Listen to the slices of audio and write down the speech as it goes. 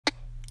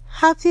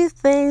Happy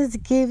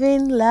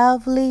Thanksgiving,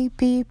 lovely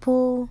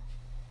people.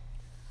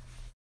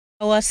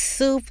 Our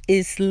soup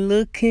is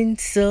looking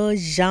so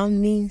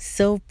yummy,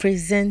 so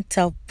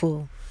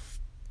presentable.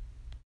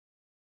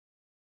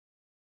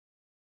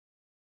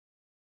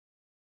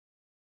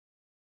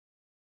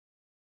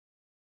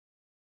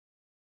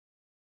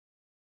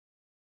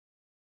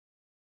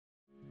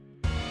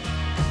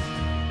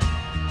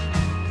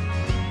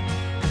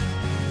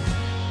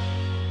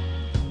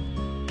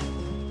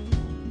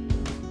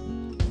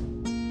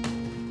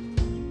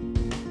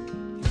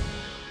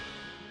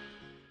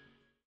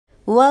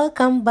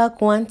 Welcome back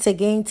once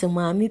again to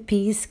Mommy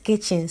P's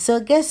Kitchen. So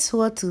guess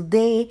what?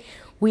 Today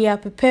we are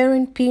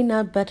preparing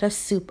peanut butter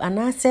soup and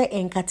I say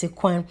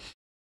Nkatenkwan.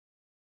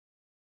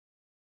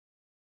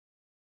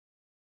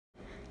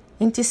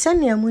 Inti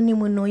sanya muni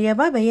muno ye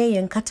baba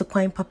ye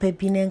Nkatenkwan papa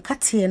bi ne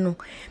nkate no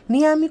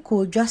miami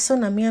ko dwa so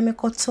na miami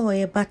koto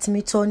ye but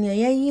me to ne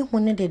ye yi hu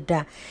ne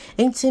deda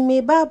inti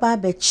me baba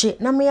beche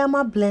na me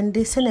ama blend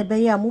se na be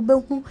ya mo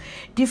behu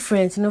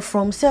different no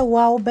from say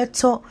wow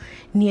beto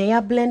ne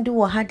ya blend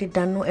wo ha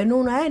deda no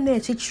eno no aye na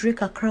echichire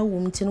kakra wo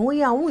mti no wo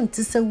ya wo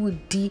nti se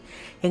wodi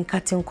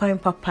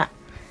Nkatenkwan papa.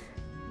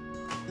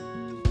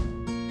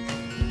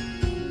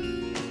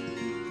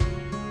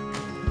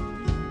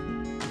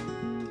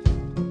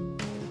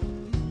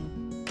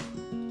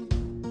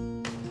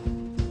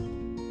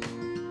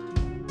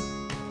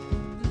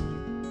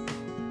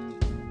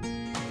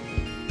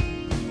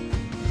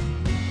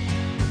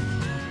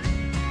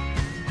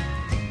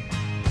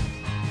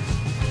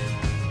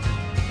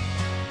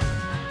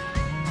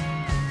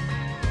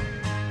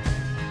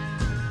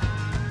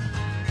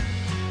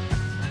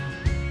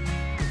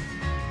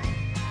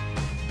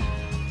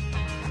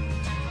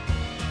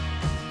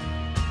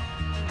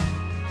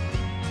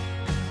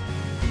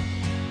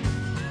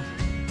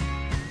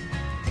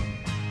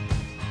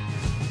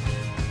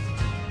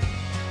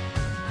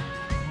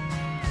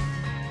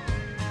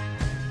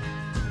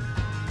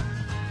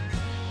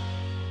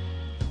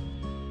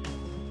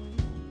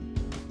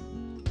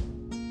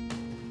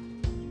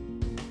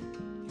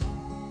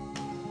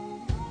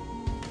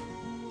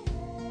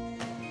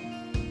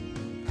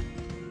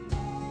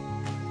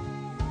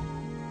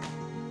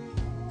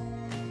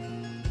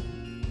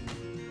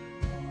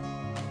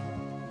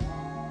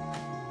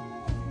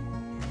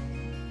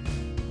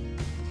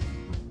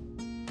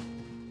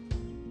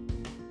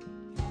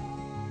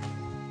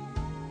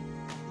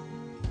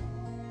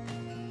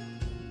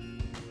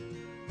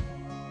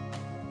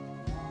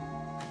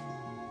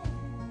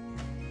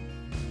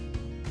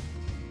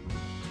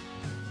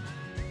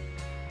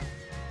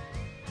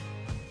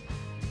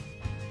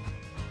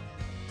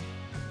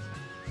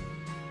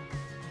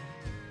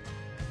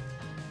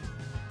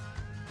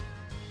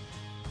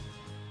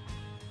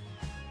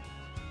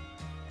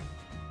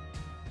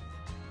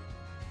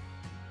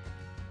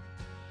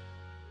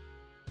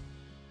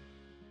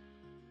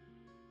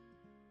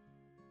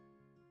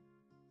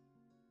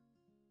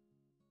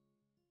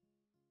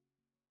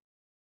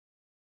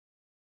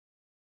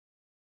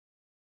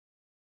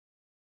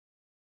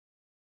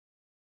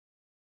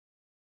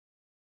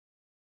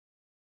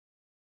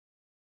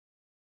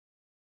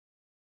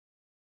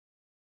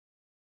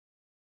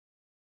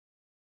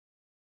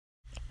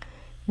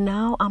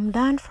 Now I'm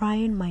done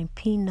frying my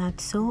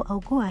peanuts, so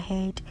I'll go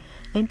ahead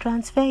and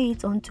transfer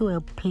it onto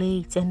a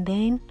plate, and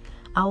then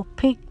I'll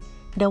pick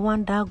the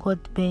one that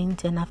got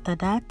burnt, and after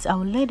that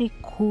I'll let it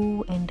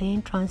cool and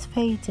then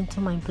transfer it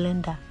into my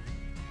blender.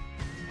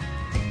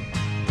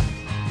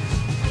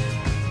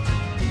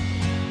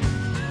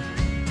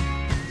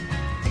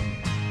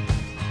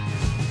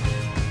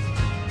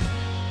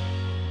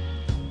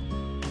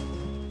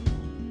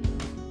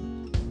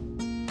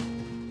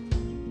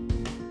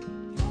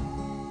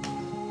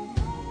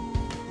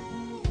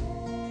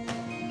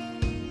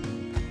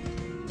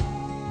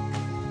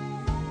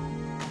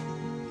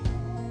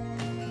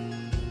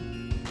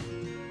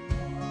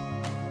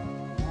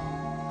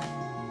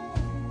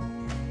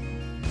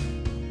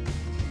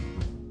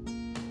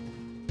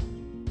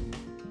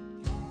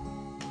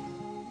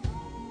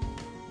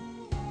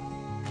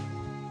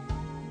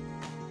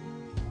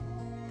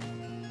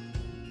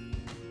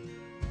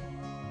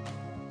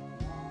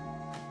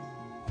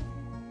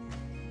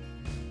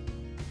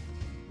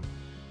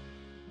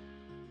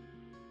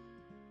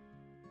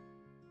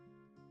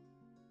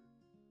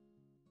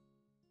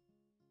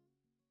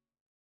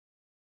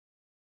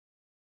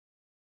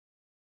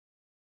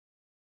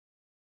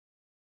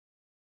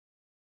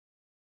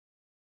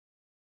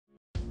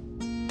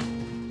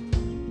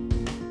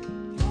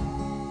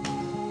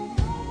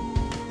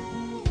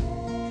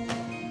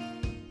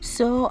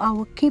 So I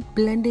will keep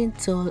blending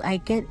till I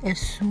get a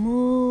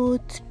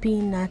smooth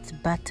peanut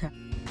butter.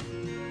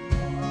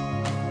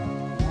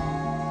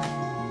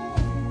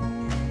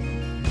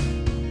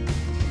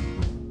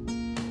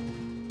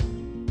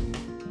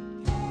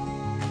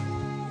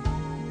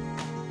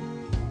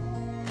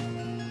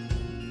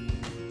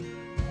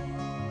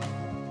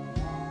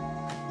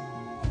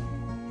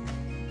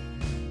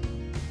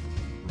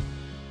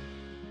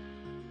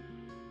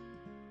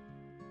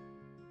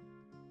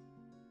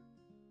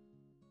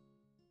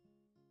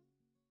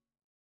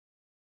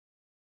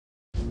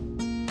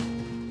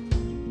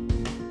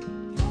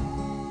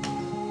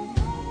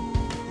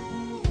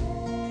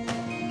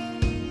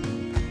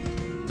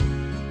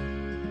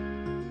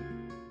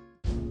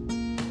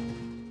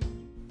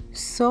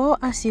 So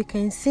as you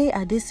can see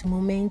at this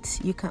moment,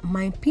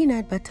 my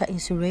peanut butter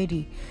is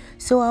ready.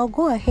 So I'll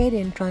go ahead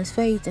and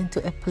transfer it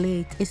into a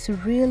plate. It's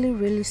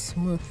really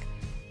smooth.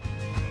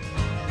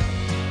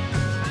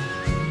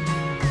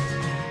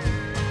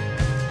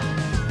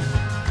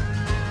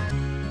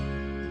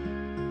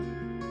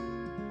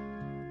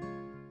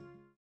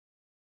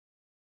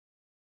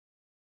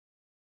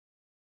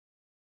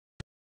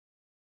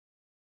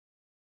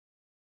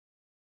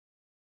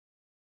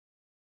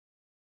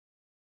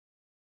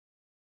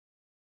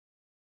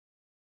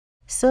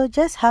 So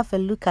just have a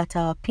look at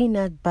our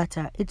peanut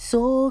butter. It's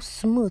so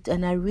smooth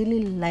and I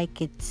really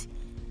like it.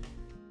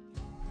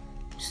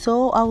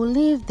 So I will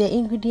leave the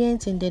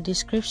ingredients in the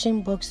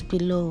description box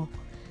below.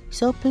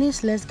 So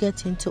please let's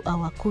get into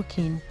our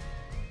cooking.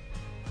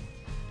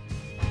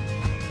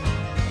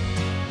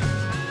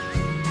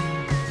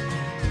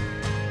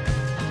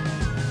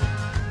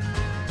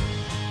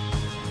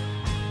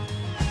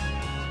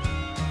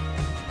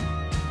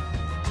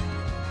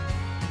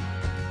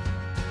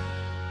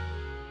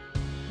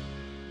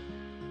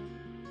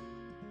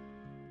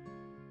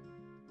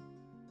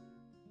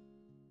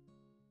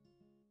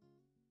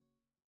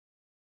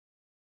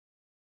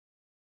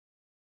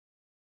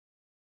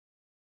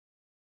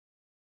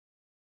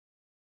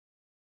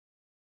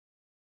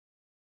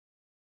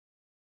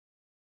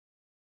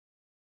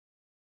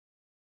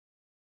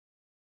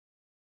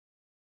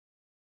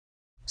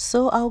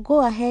 So I'll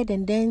go ahead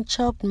and then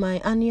chop my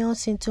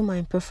onions into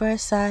my preferred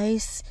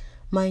size,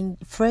 my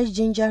fresh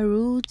ginger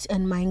roots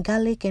and my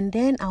garlic, and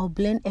then I'll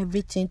blend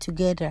everything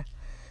together.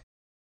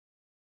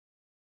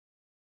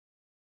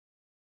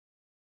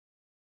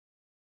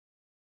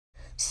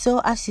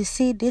 So as you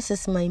see, this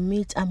is my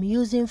meat. I'm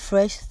using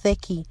fresh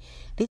turkey.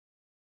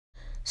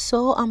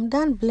 So I'm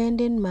done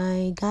blending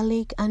my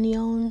garlic,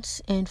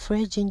 onions and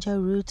fresh ginger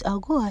roots. I'll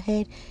go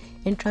ahead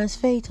and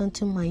transfer it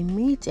onto my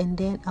meat, and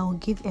then I'll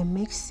give a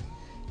mix,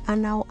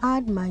 and I'll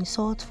add my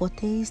salt for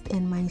taste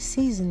and my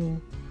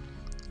seasoning.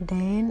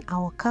 Then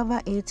I'll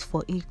cover it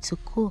for it to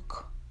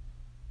cook.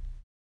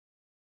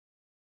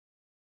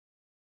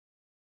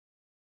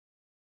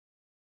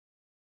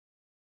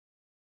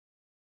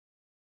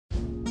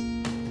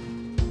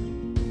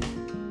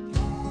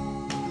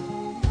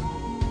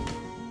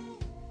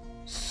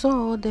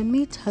 So the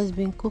meat has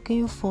been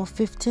cooking for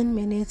 15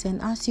 minutes,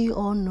 and as you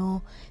all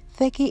know,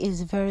 turkey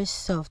is very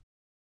soft.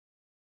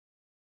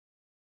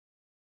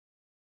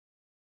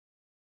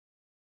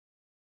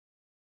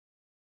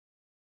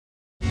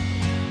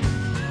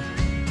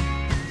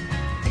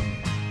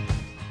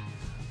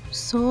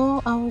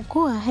 So I will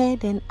go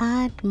ahead and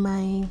add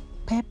my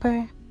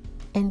pepper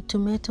and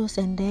tomatoes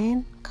and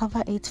then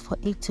cover it for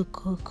it to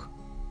cook.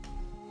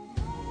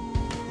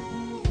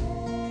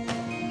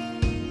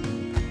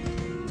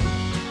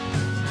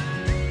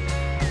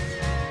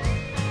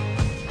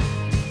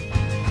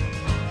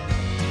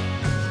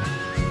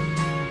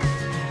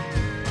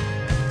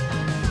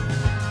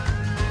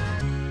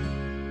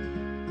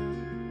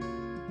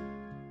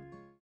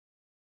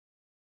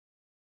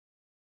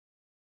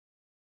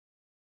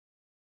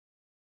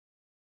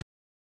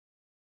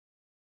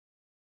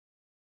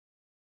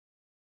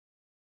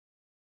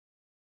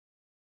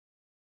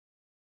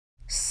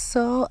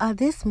 So at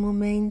this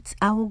moment,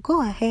 I will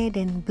go ahead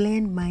and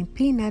blend my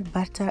peanut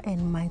butter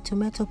and my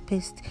tomato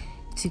paste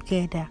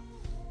together.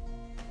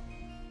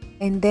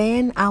 And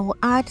then I will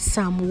add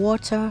some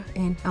water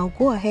and I'll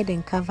go ahead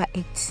and cover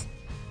it.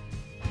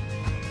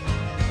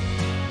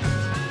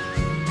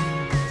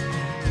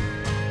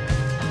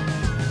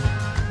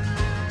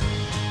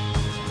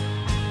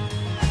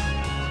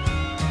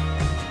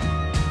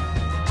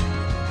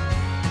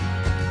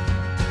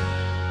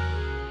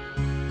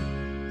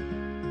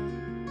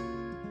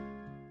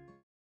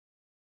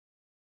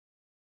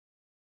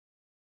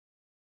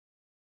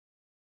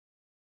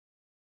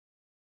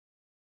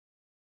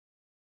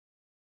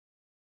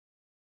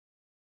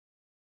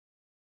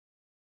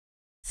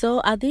 So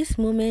at this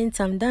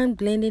moment, I'm done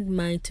blending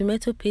my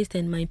tomato paste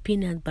and my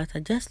peanut butter.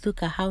 Just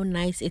look at how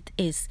nice it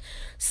is.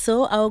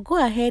 So I'll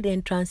go ahead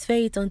and transfer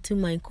it onto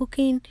my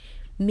cooking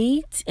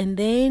meat, and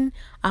then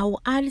I'll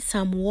add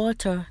some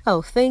water.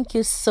 Oh, thank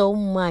you so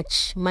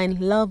much, my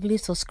lovely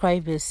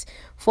subscribers,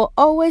 for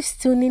always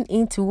tuning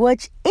in to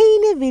watch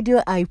any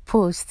video I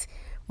post.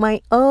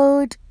 My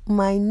old,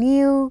 my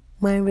new,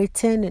 my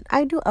returning.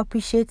 I do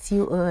appreciate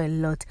you a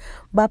lot,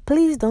 but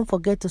please don't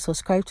forget to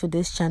subscribe to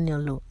this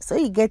channel so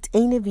you get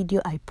any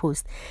video I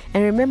post,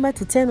 and remember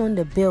to turn on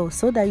the bell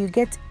so that you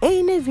get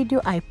any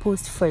video I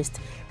post first.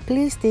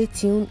 Please stay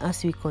tuned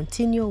as we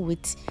continue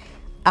with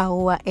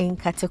our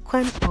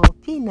Nkatenkwan or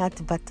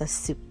peanut butter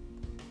soup.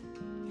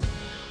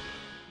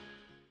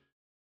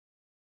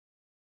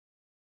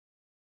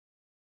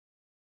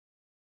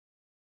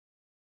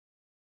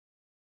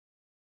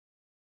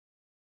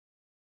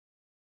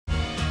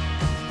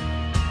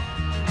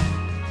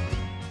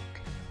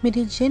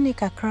 Mede jene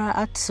kakra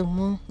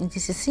atsumu nti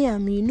sisi a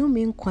minu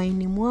me nkwan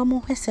ni mu amu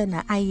hwese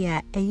na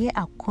aya eye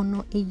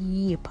akono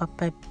eyiye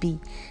papa bi.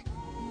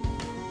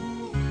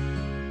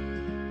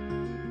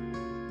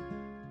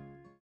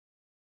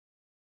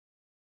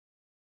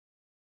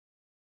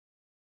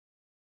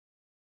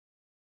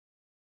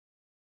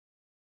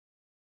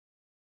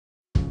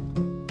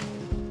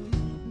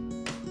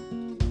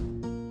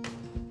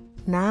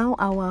 Now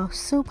our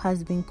soup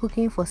has been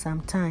cooking for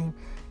some time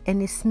and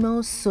it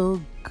smells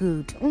so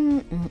good.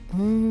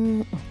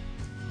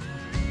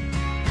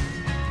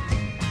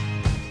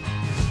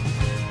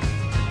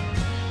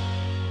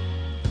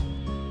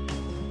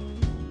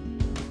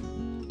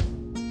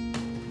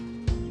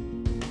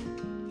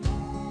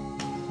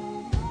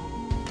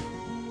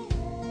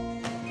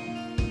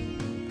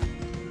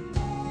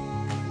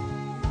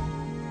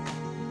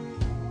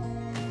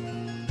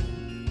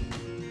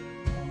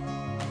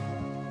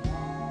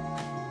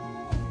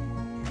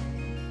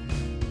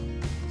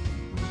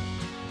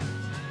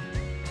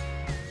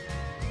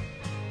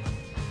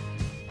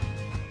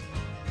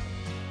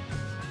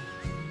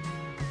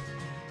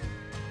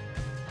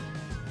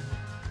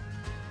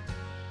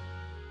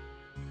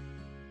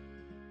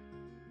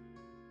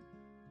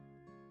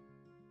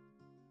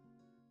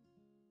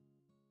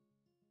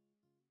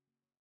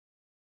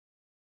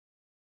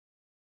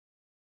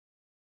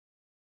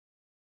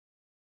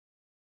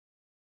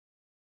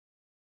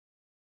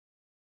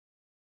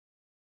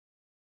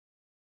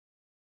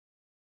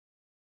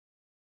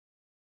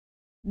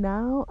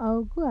 Now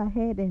I'll go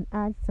ahead and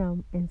add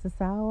some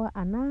sour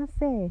and I'll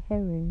say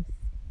herrings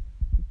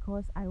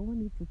because I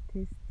want it to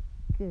taste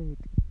good.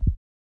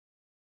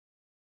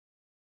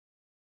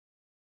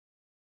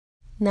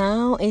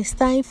 Now it's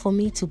time for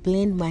me to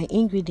blend my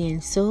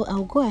ingredients, so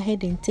I'll go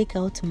ahead and take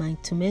out my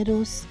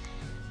tomatoes,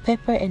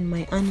 pepper and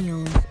my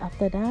onions.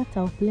 After that,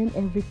 I'll blend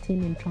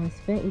everything and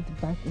transfer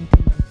it back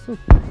into my soup.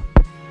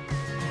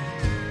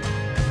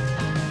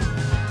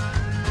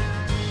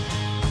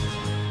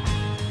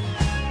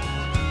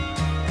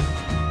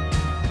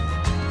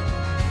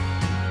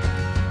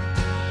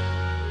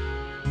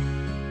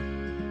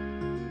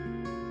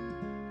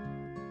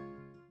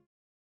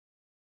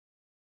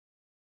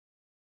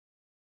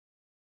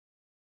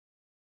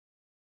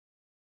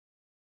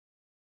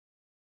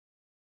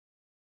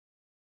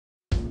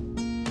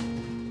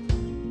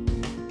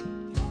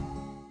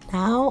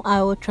 Now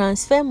I will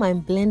transfer my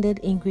blended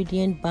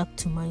ingredient back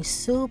to my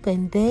soup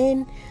and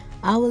then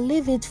I will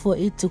leave it for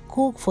it to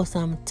cook for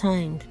some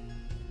time.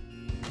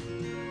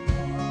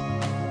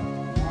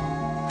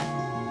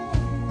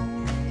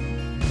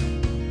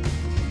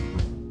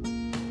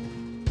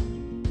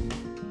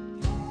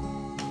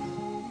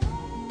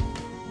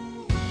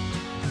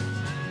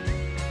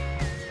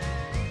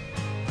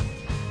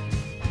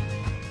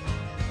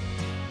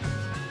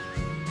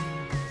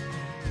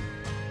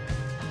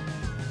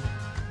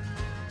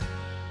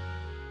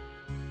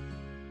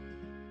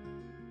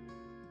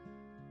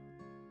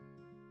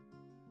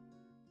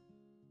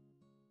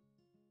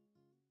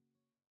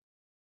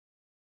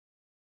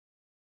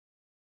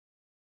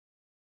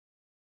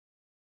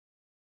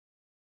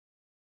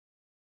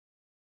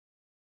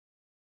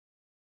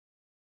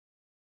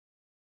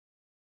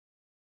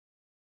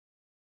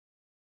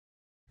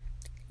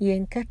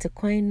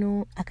 Nkatenkwan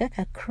no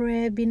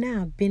akakakra bi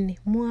na abene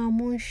mo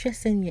amonhwe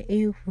senya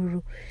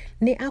ehuru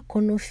ne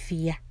akono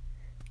fia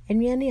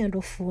enuane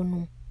adofo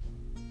no.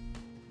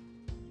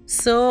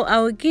 So I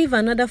will give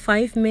another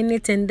 5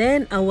 minutes and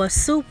then our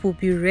soup will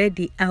be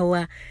ready.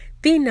 Our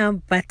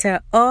peanut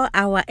butter or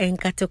our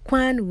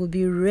Nkatenkwan will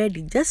be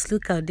ready. Just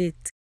look at it.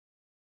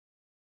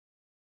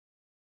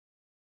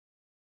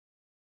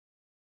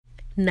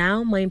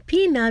 Now my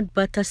peanut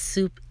butter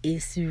soup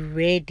is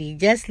ready.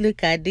 Just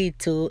look at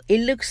it. Oh, it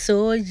looks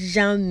so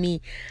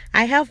yummy.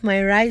 I have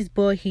my rice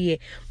ball here,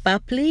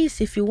 but please,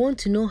 if you want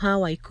to know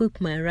how I cook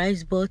my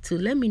rice ball too,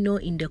 let me know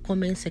in the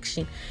comment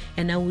section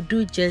and I will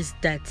do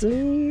just that.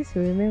 Please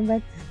remember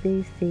to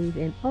stay safe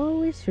and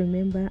always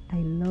remember I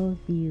love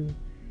you.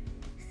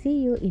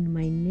 See you in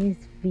my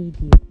next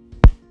video.